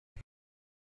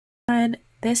And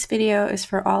this video is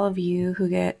for all of you who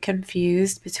get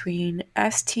confused between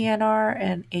STNR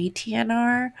and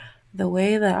ATNR the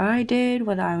way that I did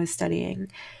when I was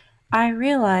studying. I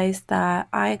realized that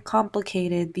I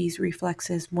complicated these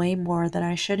reflexes way more than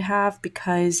I should have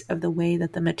because of the way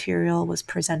that the material was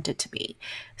presented to me.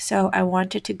 So I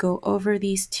wanted to go over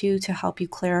these two to help you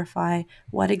clarify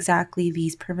what exactly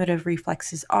these primitive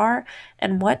reflexes are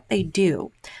and what they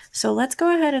do. So let's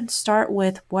go ahead and start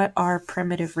with what are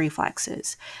primitive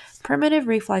reflexes. Primitive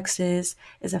reflexes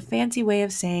is a fancy way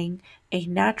of saying a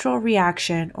natural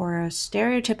reaction or a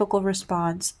stereotypical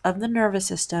response of the nervous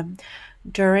system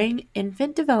during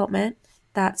infant development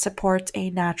that supports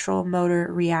a natural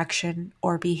motor reaction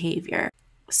or behavior.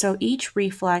 So each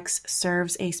reflex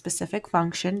serves a specific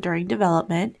function during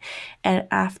development, and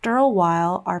after a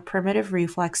while, our primitive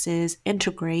reflexes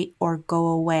integrate or go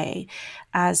away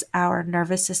as our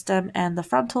nervous system and the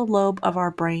frontal lobe of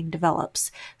our brain develops.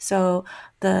 So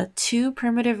the two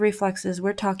primitive reflexes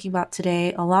we're talking about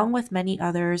today, along with many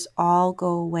others, all go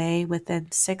away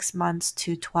within 6 months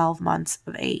to 12 months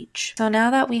of age. So now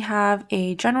that we have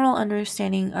a general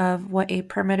understanding of what a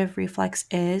primitive reflex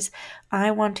is,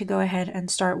 I want to go ahead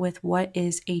and start with what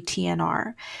is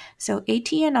ATNR. So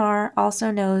ATNR,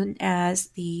 also known as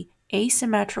the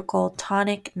asymmetrical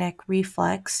tonic neck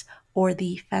reflex or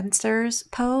the fencer's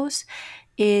pose,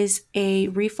 is a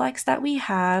reflex that we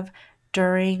have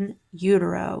during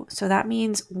utero. So that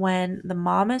means when the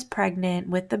mom is pregnant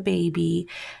with the baby,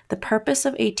 the purpose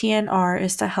of ATNR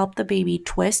is to help the baby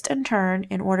twist and turn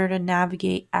in order to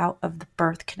navigate out of the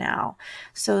birth canal.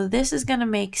 So this is going to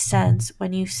make sense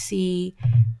when you see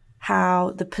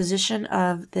how the position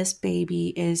of this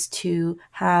baby is to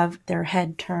have their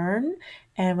head turn,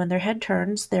 and when their head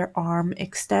turns, their arm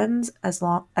extends as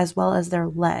well as their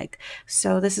leg.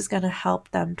 So this is going to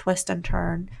help them twist and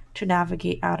turn to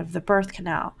navigate out of the birth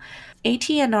canal.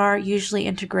 ATNR usually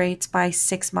integrates by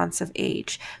 6 months of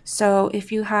age. So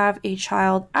if you have a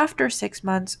child after 6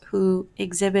 months who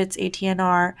exhibits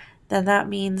ATNR, then that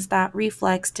means that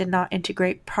reflex did not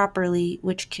integrate properly,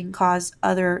 which can cause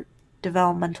other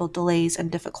developmental delays and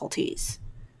difficulties.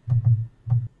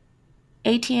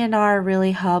 ATNR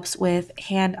really helps with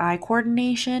hand-eye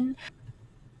coordination.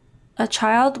 A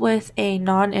child with a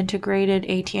non-integrated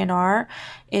ATNR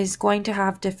is going to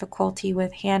have difficulty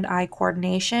with hand-eye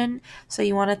coordination. So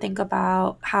you want to think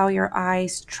about how your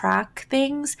eyes track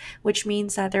things, which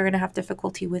means that they're going to have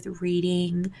difficulty with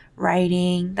reading,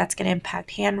 writing. That's going to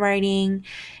impact handwriting.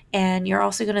 And you're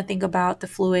also going to think about the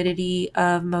fluidity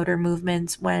of motor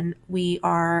movements when we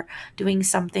are doing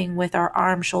something with our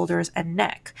arms, shoulders, and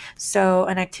neck. So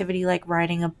an activity like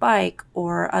riding a bike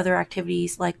or other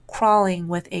activities like crawling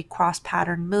with a cross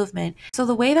pattern movement. So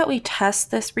the way that we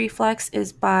test this reflex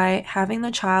is by having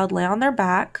the child lay on their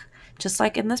back, just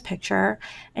like in this picture,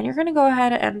 and you're going to go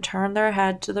ahead and turn their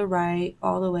head to the right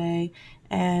all the way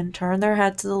and turn their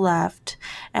head to the left.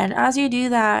 And as you do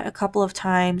that a couple of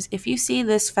times, if you see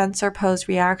this fencer pose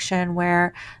reaction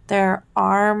where their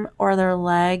arm or their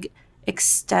leg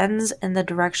extends in the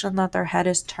direction that their head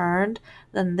is turned,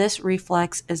 then this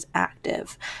reflex is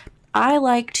active. I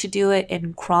like to do it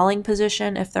in crawling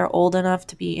position if they're old enough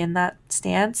to be in that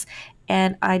stance.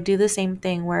 And I do the same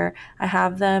thing where I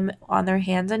have them on their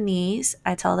hands and knees.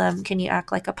 I tell them, can you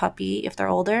act like a puppy if they're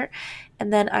older?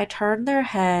 And then I turn their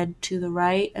head to the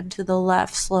right and to the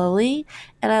left slowly.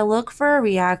 And I look for a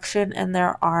reaction in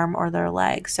their arm or their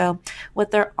leg. So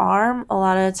with their arm, a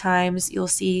lot of the times you'll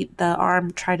see the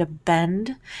arm try to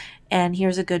bend. And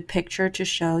here's a good picture to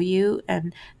show you.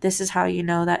 And this is how you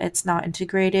know that it's not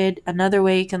integrated. Another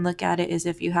way you can look at it is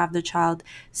if you have the child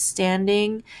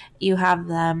standing, you have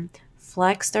them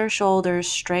flex their shoulders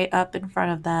straight up in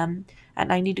front of them at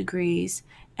 90 degrees.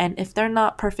 And if they're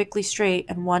not perfectly straight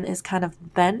and one is kind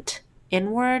of bent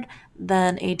inward,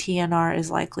 then ATNR is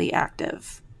likely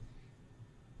active.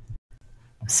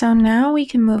 So now we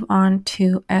can move on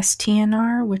to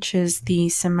STNR, which is the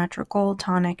symmetrical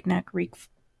tonic neck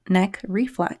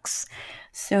reflex.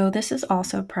 So this is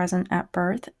also present at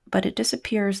birth, but it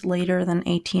disappears later than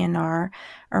ATNR,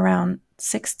 around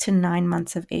 6 to 9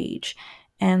 months of age.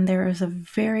 And there is a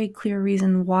very clear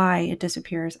reason why it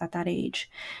disappears at that age.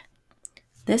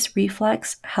 This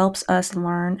reflex helps us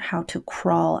learn how to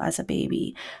crawl as a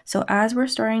baby. So as we're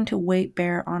starting to weight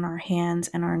bear on our hands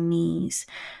and our knees,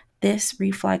 this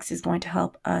reflex is going to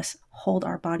help us hold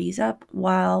our bodies up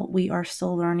while we are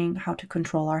still learning how to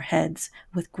control our heads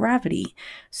with gravity.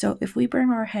 So if we bring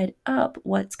our head up,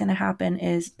 what's going to happen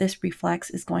is this reflex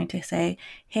is going to say,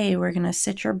 hey, we're going to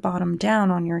sit your bottom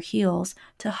down on your heels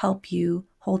to help you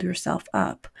hold yourself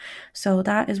up. So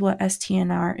that is what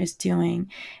STNR is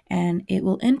doing, and it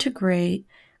will integrate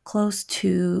close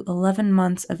to 11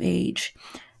 months of age.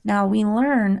 Now we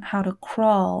learn how to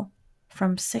crawl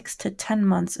from 6 to 10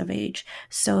 months of age.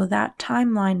 So that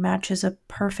timeline matches up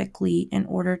perfectly in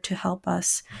order to help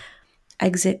us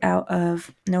exit out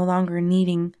of no longer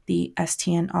needing the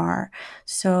STNR.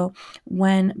 So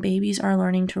when babies are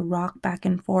learning to rock back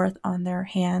and forth on their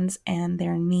hands and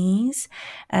their knees,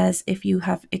 as if you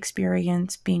have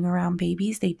experience being around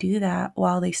babies, they do that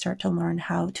while they start to learn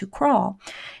how to crawl.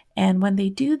 And when they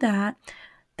do that,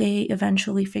 they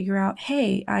eventually figure out,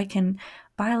 hey, I can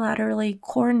bilaterally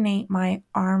coordinate my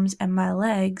arms and my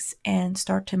legs and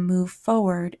start to move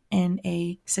forward in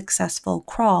a successful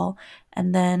crawl,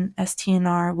 and then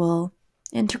STNR will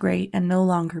integrate and no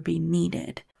longer be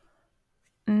needed.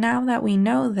 Now that we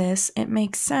know this, it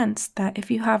makes sense that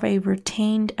if you have a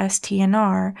retained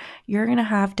STNR, you're going to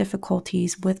have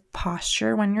difficulties with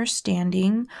posture when you're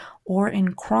standing or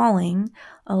in crawling.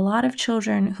 A lot of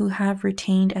children who have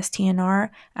retained STNR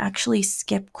actually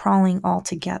skip crawling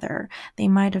altogether. They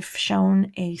might have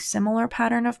shown a similar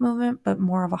pattern of movement, but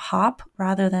more of a hop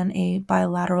rather than a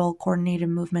bilateral coordinated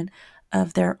movement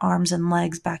of their arms and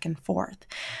legs back and forth.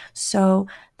 So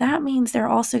that means they're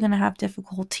also going to have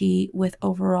difficulty with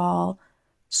overall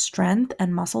strength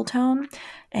and muscle tone.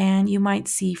 And you might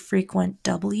see frequent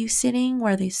W sitting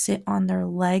where they sit on their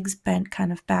legs bent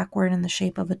kind of backward in the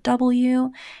shape of a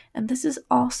W. And this is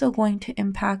also going to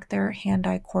impact their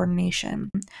hand-eye coordination.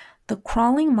 The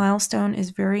crawling milestone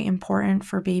is very important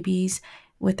for babies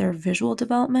with their visual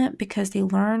development because they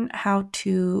learn how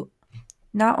to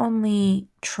not only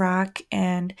track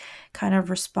and kind of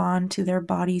respond to their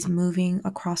bodies moving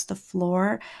across the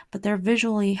floor, but they're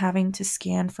visually having to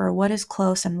scan for what is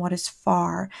close and what is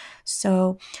far.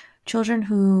 So children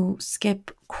who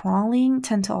skip crawling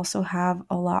tend to also have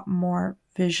a lot more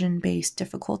vision-based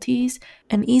difficulties.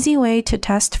 An easy way to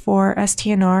test for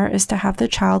STNR is to have the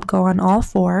child go on all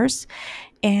fours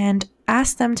and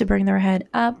ask them to bring their head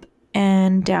up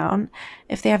and down.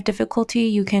 If they have difficulty,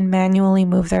 you can manually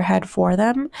move their head for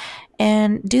them,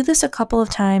 and do this a couple of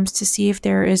times to see if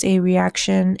there is a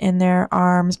reaction in their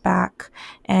arms, back,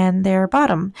 and their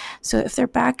bottom. So if their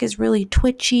back is really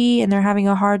twitchy and they're having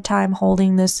a hard time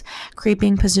holding this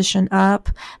creeping position up,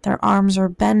 their arms are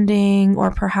bending,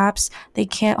 or perhaps they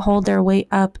can't hold their weight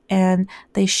up and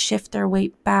they shift their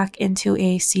weight back into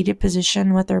a seated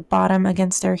position with their bottom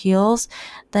against their heels,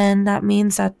 then that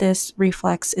means that this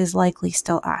reflex is likely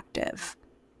still active.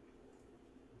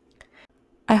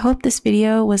 I hope this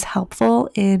video was helpful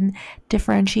in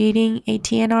differentiating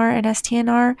ATNR and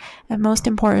STNR, and most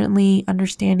importantly,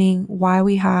 understanding why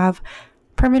we have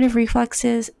primitive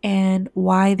reflexes and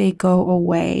why they go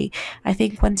away. I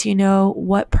think once you know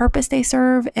what purpose they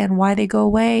serve and why they go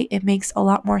away, it makes a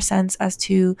lot more sense as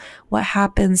to what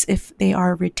happens if they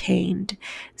are retained.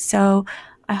 So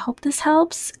I hope this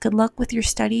helps. Good luck with your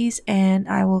studies, and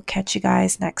I will catch you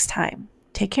guys next time.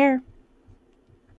 Take care.